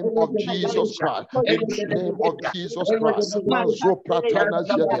name of Jesus Christ. In the name of Jesus Christ. Mazo pratana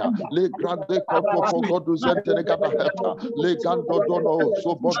zedia. Le grande koto pogodu zentene gada heta. Le gando dono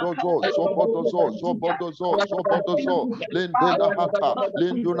zobodozo zobodozo zobodozo zobodozo. Lendena hata.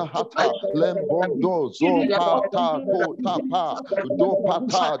 Lenduna hata. Lembondo zopata kotapa.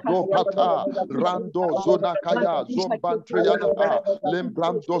 Dopata dopata. Rando zonakaya zombantriana.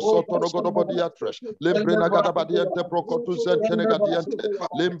 Lembrando sotonogodiatres. Lembrena gadabadiente procotu zentenegadiente.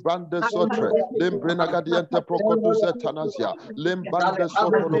 Lembrande sotre. Lembrena gadiente procotu zetanasia. Lembande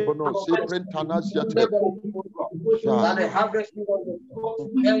sotonogono. Siprentanasiate.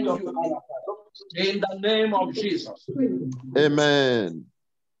 In the name of Jesus. Amen.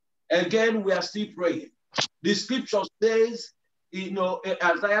 Again, we are still praying. The scripture says,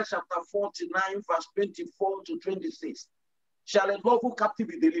 Isaiah chapter 49, verse 24 to 26. Shall a lawful captive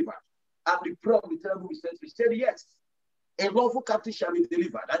be delivered? And the poor of the terrible be set free. He said, yes. A lawful captive shall be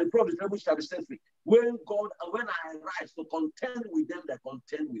delivered, and the poor of the terrible shall be set free. When I arise to contend with them that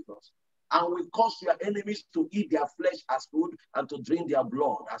contend with us, and will cause your enemies to eat their flesh as food and to drink their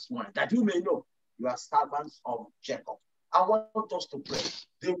blood as wine, that you may know you are servants of Jacob. I want us to pray.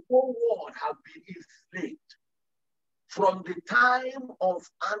 The whole world have been enslaved. From the time of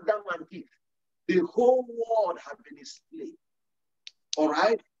Adam and Eve, the whole world have been enslaved. All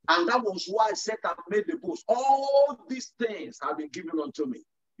right? And that was why Satan made the boast. All these things have been given unto me.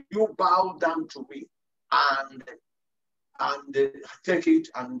 You bow down to me and take it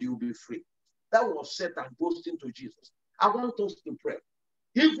and you'll be free. That was Satan boasting to Jesus. I want us to pray.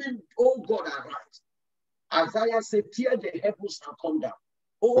 Even, oh God, arise. Isaiah said, tear the heavens and come down.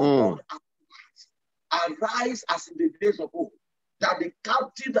 Oh God, arise. Arise as in the days of old. That the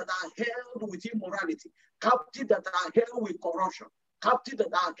captives that are held with immorality, captives that are held with corruption, captives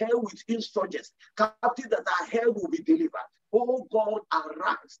that are held with insurgents, captives that are held will be delivered. Oh God,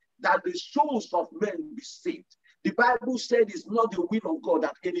 arise, that the souls of men be saved. The Bible said it's not the will of God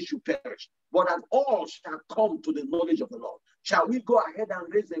that any should perish, but that all shall come to the knowledge of the Lord. Shall we go ahead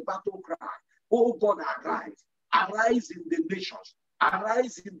and raise a battle cry? Oh God, arise. Arise in the nations.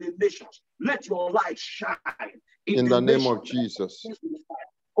 Arise in the nations. Let your light shine. In the name of Jesus.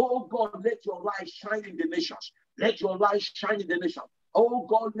 Oh God, let your light shine in the nations. Let your light shine in the nations. Oh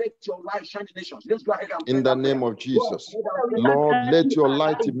God, let your light shine in the nations. Let's go ahead and in the name of Jesus. Lord, let your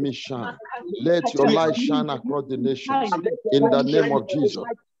light in me shine. Let your light shine across the nations. In the name of Jesus.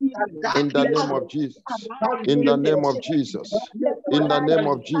 In the name of Jesus. In the name of Jesus. In the name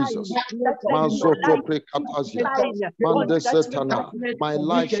of Jesus. My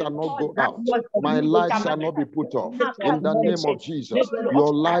light shall not go out. My light shall not be put off. In the name of Jesus.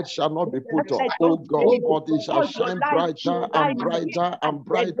 Your light shall not be put off. Oh God, but it shall shine brighter and brighter and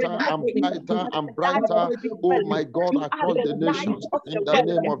brighter and brighter and brighter. Oh my God, across the nations. In the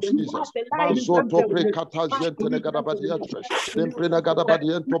name of Jesus.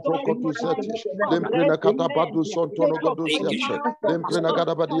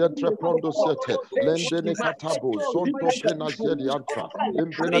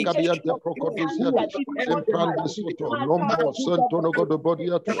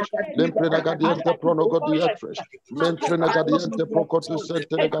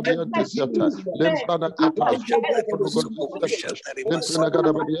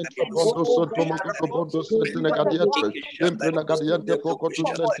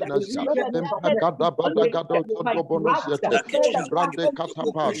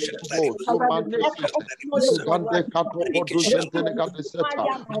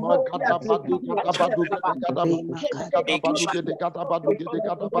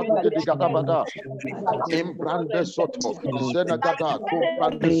 Embrande soto, Zenagada,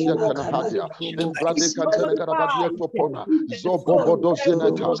 Comprande Siatanahadia, Embrade Cantenegabadia Topona, Zobobodo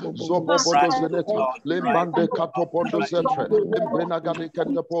Zeneta, Zobobodo Zeneta, Lembande Catopondo Zetre, Embrenagade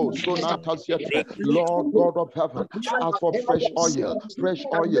Cantapo, Sonata Zetre, Lord God of heaven, ask for fresh oil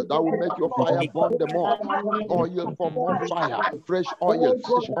that will make your fire burn the more. Oil for more fire, fresh oil,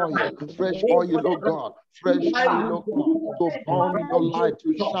 oh God. Fresh oil, oh God, to burn your light,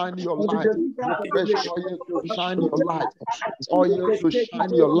 to shine your light, fresh oil to shine your light, oil to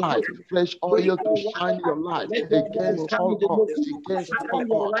shine your light, fresh oil to shine your light against all odds, against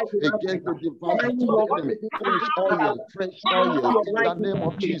the devices of the enemy. Fresh oil in the name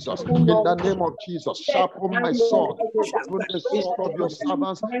of Jesus, in the name of Jesus. Sharpen my sword, sharpen the sword of your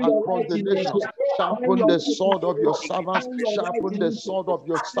servants across the nations, sharpen the sword of your servants, sharpen the sword of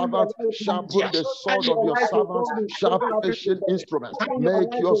your servants, sharpen the sword of your servants, sharp precious instruments.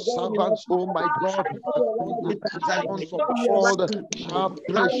 Make your servants, oh my God, sons of God, sharp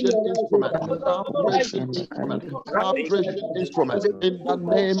precious instruments, sharp precious instruments in the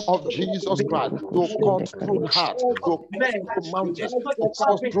name of Jesus Christ, to cut through hearts, to cut through mountains, to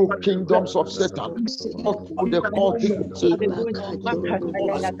cut through kingdoms of Satan, to cut through the cultists,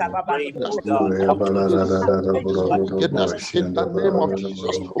 in the name of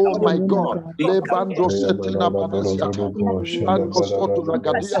Jesus. Oh my God, Lebando Setina Banasiata, Lebando Sotuna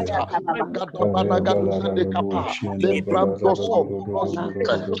Gadiata, Gadabana Gadusende Kapa, Lembrando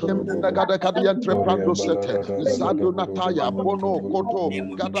Lembragadiantre Prando Sete, Zadunataya, Bono, Koto,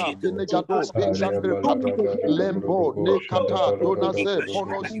 Gada, Benegado, Bingandre Kata, Lembo, Nekata, Donase,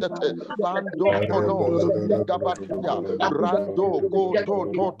 Pono Sete, Lando, Pono, Gabatia, Rando, Koto,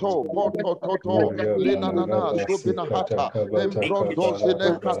 Toto, Poto, Toto, Lenanana, Subinahata, Lembrondo,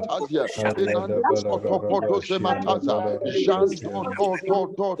 Zinekatazia, Benando, Soto, Poto, Semataza, Jando,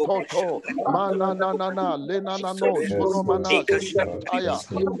 Toto, Mananana, Lenanano, Sonomana, Aya,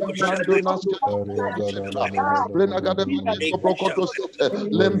 Brando Naske, Brenagade, Procoto Sete,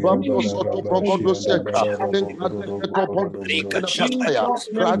 Lembambo Soto, Procoto Seca, Pataya,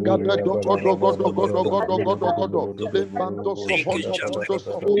 Ragada, Dogo, Lembando Sohoto, Poto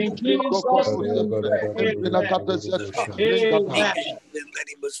Soho, Brenacate Seta,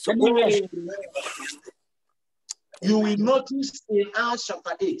 you will notice in Acts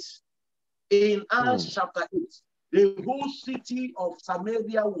chapter 8, the whole city of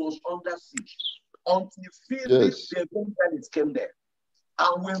Samaria was under siege until Philip the evangelist came there.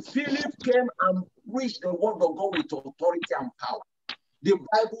 And when Philip came and preached the word of God with authority and power, the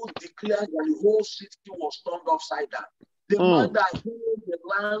Bible declares that the whole city was turned upside down. The man that held the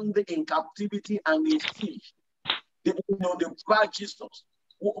land in captivity and in siege, the Christ Jesus,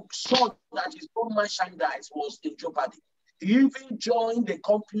 who saw that his own merchandise was in jeopardy. He even joined the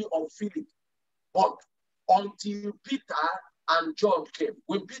company of Philip, but until Peter and John came.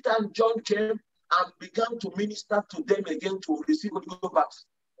 When Peter and John came and began to minister to them again to receive Holy Ghost,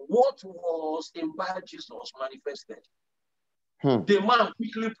 what was in Jesus manifested. The man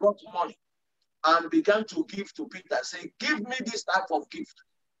quickly brought money and began to give to Peter, say, give me this type of gift,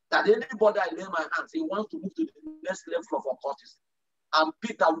 that anybody I lay my hands, he wants to move to the next level of occultism. And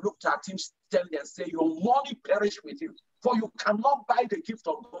Peter looked at him steadily and said, your money perish with you, for you cannot buy the gift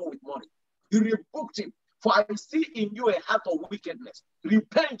of God with money. He rebuked him, for I see in you a heart of wickedness.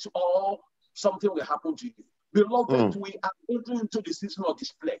 Repent or something will happen to you. Beloved, we are entering into the season of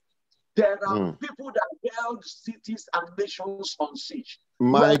display. There are people that held cities and nations on siege.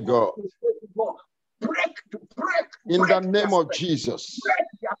 My God. Break in the name of Jesus. Break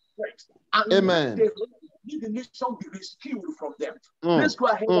their strength. And Amen. the nation be rescued from them. Let's go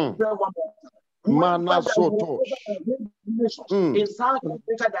ahead and pray one more time. Manasoto. In South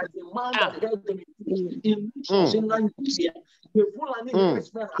Africa, there's a man that held them in Nigeria. The Fulani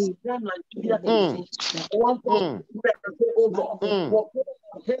investment has turned Nigeria to one point. Oh God,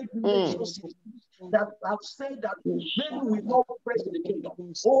 that have said that men will not press the kingdom.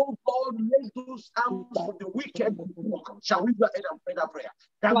 Oh God, let those arms of the wicked walk. Shall we go ahead and pray that prayer?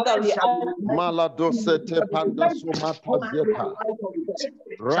 Maladosete pandasomata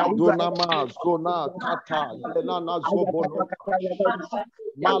Radonama zona kata yenana zobono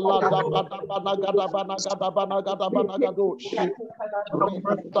malada bana gado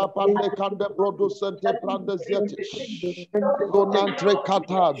rita pande kande producente prande zetish donantre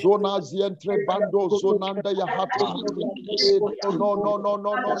kata donazientre bando zonanda yahata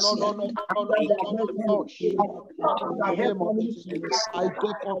no. I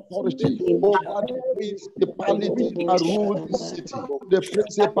take authority over the principalities that rule the city, the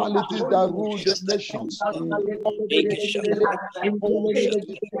principalities that rule the nations.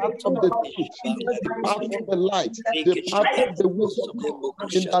 Depart from the truth, depart from the light, depart from the wisdom.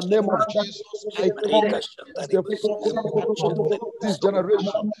 In the name of Jesus, I come the forces that agitated this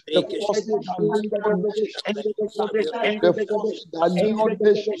generation, the forces that lure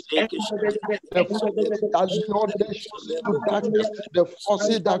nations, the forces that lure nations into darkness, the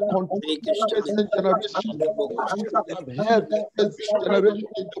forces that control present generation, that have held this generation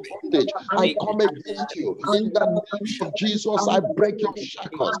into bondage. I come against you in the name of Jesus. I break your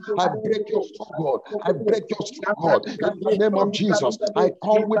shackles, I break your stronghold, I break your stronghold in the name of Jesus. I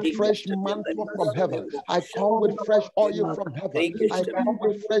come with fresh mantle from heaven, I come with fresh oil from heaven, I come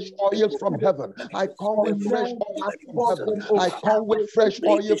with fresh oil from heaven, I come with fresh oil from heaven, I come with fresh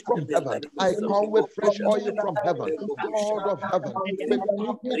oil from heaven, I come with fresh oil from heaven. God of heaven,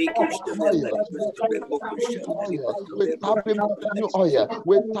 we tap into the new oil,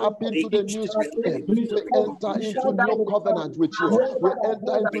 we tap into the new spirit, we enter into new covenant with you, we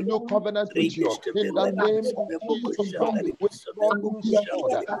enter into new covenant with you in the name of Jesus Christ.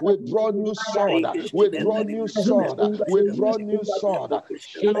 We draw new sword, we draw new sword, we draw new sword,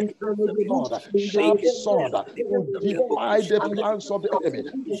 sharp sword to defy the plans of the enemy,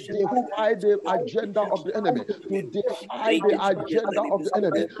 to defy the agenda of the enemy, to defy the agenda of the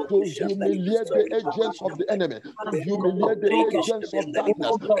enemy, to humiliate the agents of the enemy, to humiliate the agents of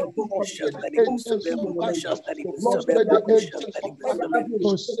darkness, to frustrate the agents of darkness, to frustrate the agents of darkness,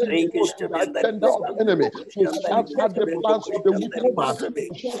 to say no to the agenda of the enemy, to shatter the plans of the wicked man,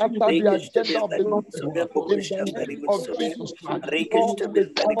 to shatter the agenda of the wicked one. In the name of Jesus Christ, God, we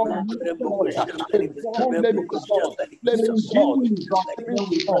draw new sword, we draw flaming sword, flaming sword,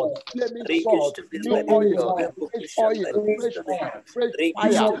 flaming sword, flaming sword, new oil, fresh oil, fresh oil, fresh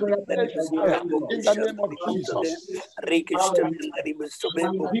fire, fresh fire, in the name of Jesus.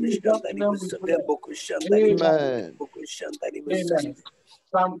 Amen. Amen.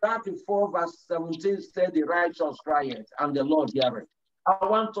 Psalm 34 verse 17 said, the righteous crieth, and the Lord heareth. I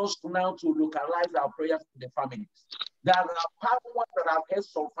want us now to localize our prayers to the families. There are powers that have helped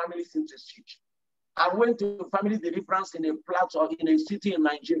some families into siege. I went to family deliverance in a plateau in a city in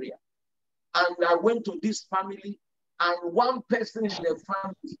Nigeria. And I went to this family, and one person in the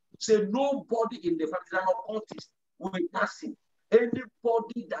family said, nobody in the family, they're not artists, will pass him.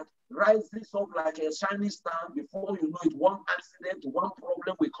 Anybody that rises up like a shining star, before you know it, one accident, one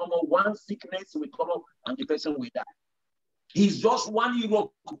problem will come up, one sickness will come up, and the person will die. He's just 1 year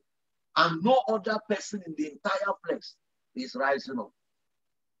old, and no other person in the entire place is rising up.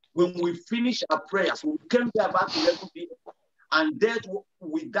 When we finish our prayers, we came there about 11 p.m. and dealt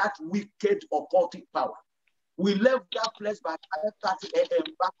with that wicked occultic power. We left that place by 5:30 a.m.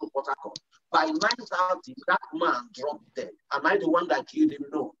 back to Port Harcourt. By 9:30, that man dropped dead. Am I the one that killed him?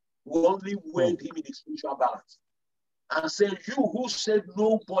 No. We only weighed him in his spiritual balance and said, you who said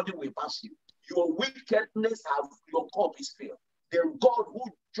nobody will pass you, your wickedness, your cup is filled. The God who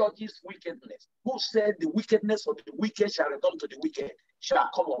judges wickedness, who said the wickedness of the wicked shall return to the wicked, shall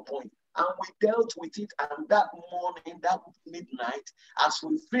come upon you. And we dealt with it, and that morning, that midnight, as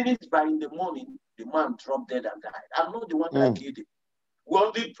we finished by in the morning, the man dropped dead and died. I'm not the one that killed him. We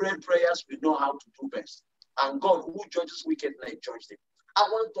only pray prayers we know how to do best. And God, who judges wickedness, judges him. I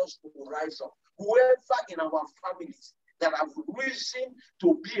want us to rise up. Whoever in our families that have risen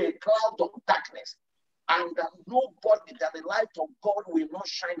to be a cloud of darkness, and that nobody, that the light of God will not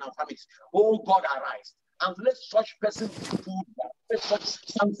shine in our families. Oh God, arise. And let such persons be put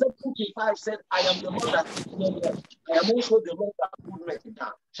Psalm 75 said, I am the Lord that is not. I am also the Lord that put me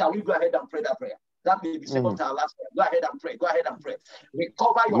down. Shall we go ahead and pray that prayer? That may be second to our last prayer. Go ahead and pray. Go ahead and pray.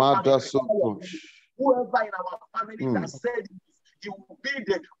 Recover your family. Whoever in our family that said you will be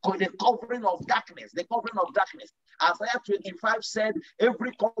the covering of darkness, the covering of darkness. Isaiah 25 said,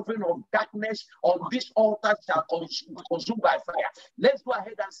 every covering of darkness on this altar shall consumed by fire. Let's go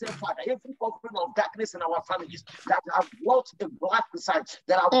ahead and say, Father, every covering of darkness in our families that have blocked the black side,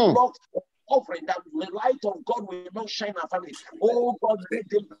 that have blocked offering, that the light of God will not shine in our family. Oh God, let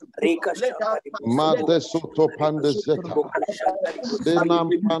them let that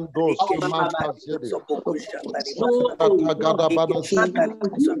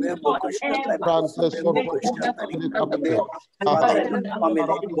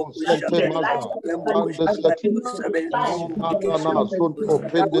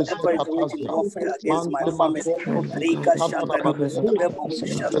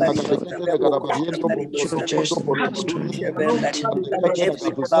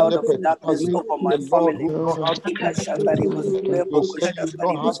every cloud of darkness over my family. Have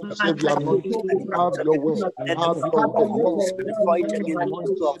your way. Have your way, Lord. Fight against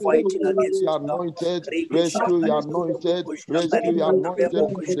those who are fighting against us. Anointed, rescue your anointed, rescue your anointed,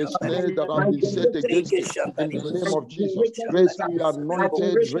 the snares that have been set against it in the name of Jesus. Rescue your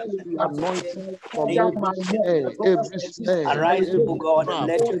anointed, rescue your anointed from every snare, Arise, every O God, and trap,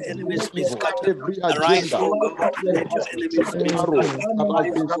 let your enemies be scattered. every Arise, agenda, O God, and let your enemies be arrow scattered. that has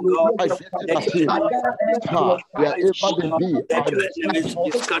Arise, been O God, targeted let at your him. Wherever enemies they be, let your enemies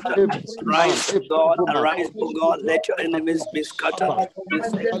be scattered. every man, Arise, O every God, woman, arise, O God, let your enemies be scattered. You say,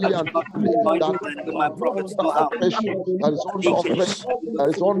 physically and mentally, anoint that and do my prophets no under harm. oppression, that is under oppression, that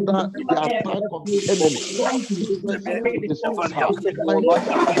is under the attack of the enemy. This altar, Father, intervene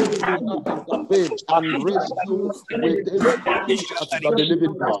and rescue within that you are the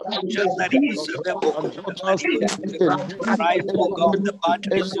living God. Arise, O God, the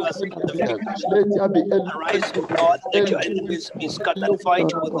battle is yours. Let there be Arise, O God, let your enemies be scattered.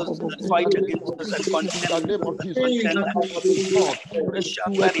 Fight with us that fight against us and in the name of Jesus. contend.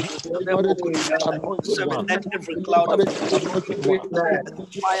 Let every cloud of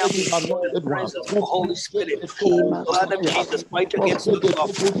fire presence of the Holy Spirit. Blood of Jesus, fight against us,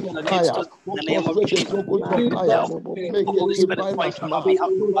 against us in the name of Jesus. Holy Spirit, fight on our behalf.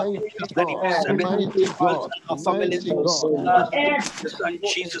 Mighty God, our families, the Son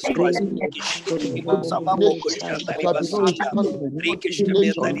Jesus Christ.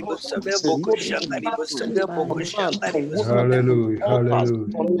 Hallelujah. Hallelujah.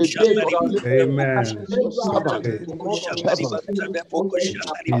 Amen.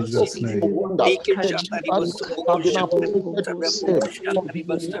 Jesus' name.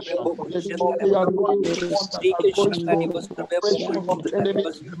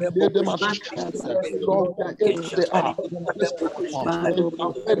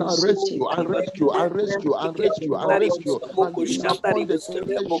 Upon the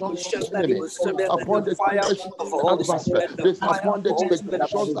temptations of the adversary, upon the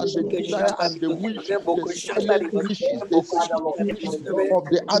expectations and the desire and the wish, the silent wishes, the of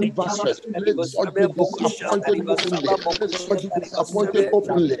the adversary. Let God be disappointed openly. Let God be disappointed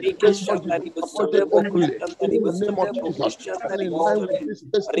openly. Let God be disappointed openly. In the name of Jesus, and in line with this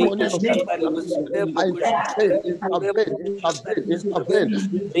testimony of I intervene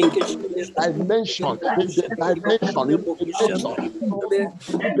dimension, in the dimension, in the nature of great testimony.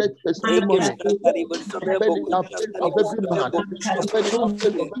 Intervening in the faith of every man, intervening in the faith of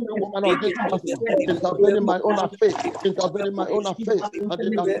every woman on this platform, intervening my own faith, intervening my own faith, and in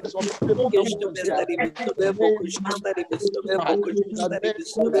the face of every person here. In the name of Jesus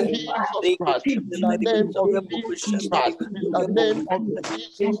Christ, in the name of Jesus Christ, in the name of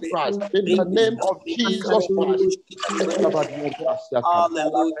Jesus Christ, in the name of Jesus Christ.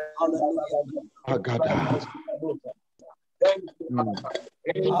 Hallelujah.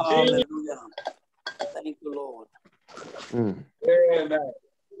 Hallelujah. Thank you, Lord. Amen.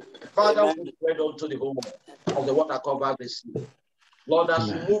 Father, we pray unto the home as the water covers the sea. Lord, as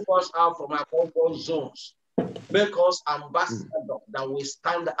you move us out from our comfort zones, make us ambassadors that will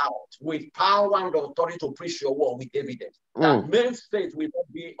stand out with power and authority to preach your word with evidence. That men's faith will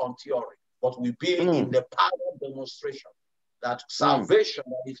not be on theory, but will be in the power of demonstration. That salvation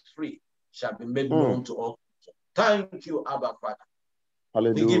that is free shall be made known to all. Thank you, Abba Father.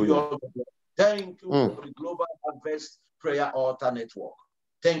 Hallelujah. We give you all the glory. Thank you for the Global Harvest Prayer Altar Network.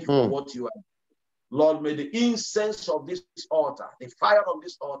 Thank you for what you are. Lord, may the incense of this altar, the fire of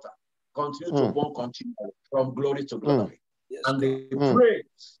this altar, continue to burn continually from glory to glory. Yes, and the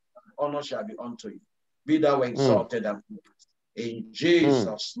praise and honor shall be unto you. Be thou exalted and praised. In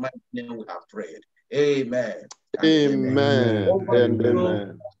Jesus' mighty name we have prayed. Amen. Amen. And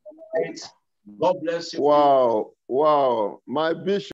amen. God bless you. Wow. Wow. My bishop.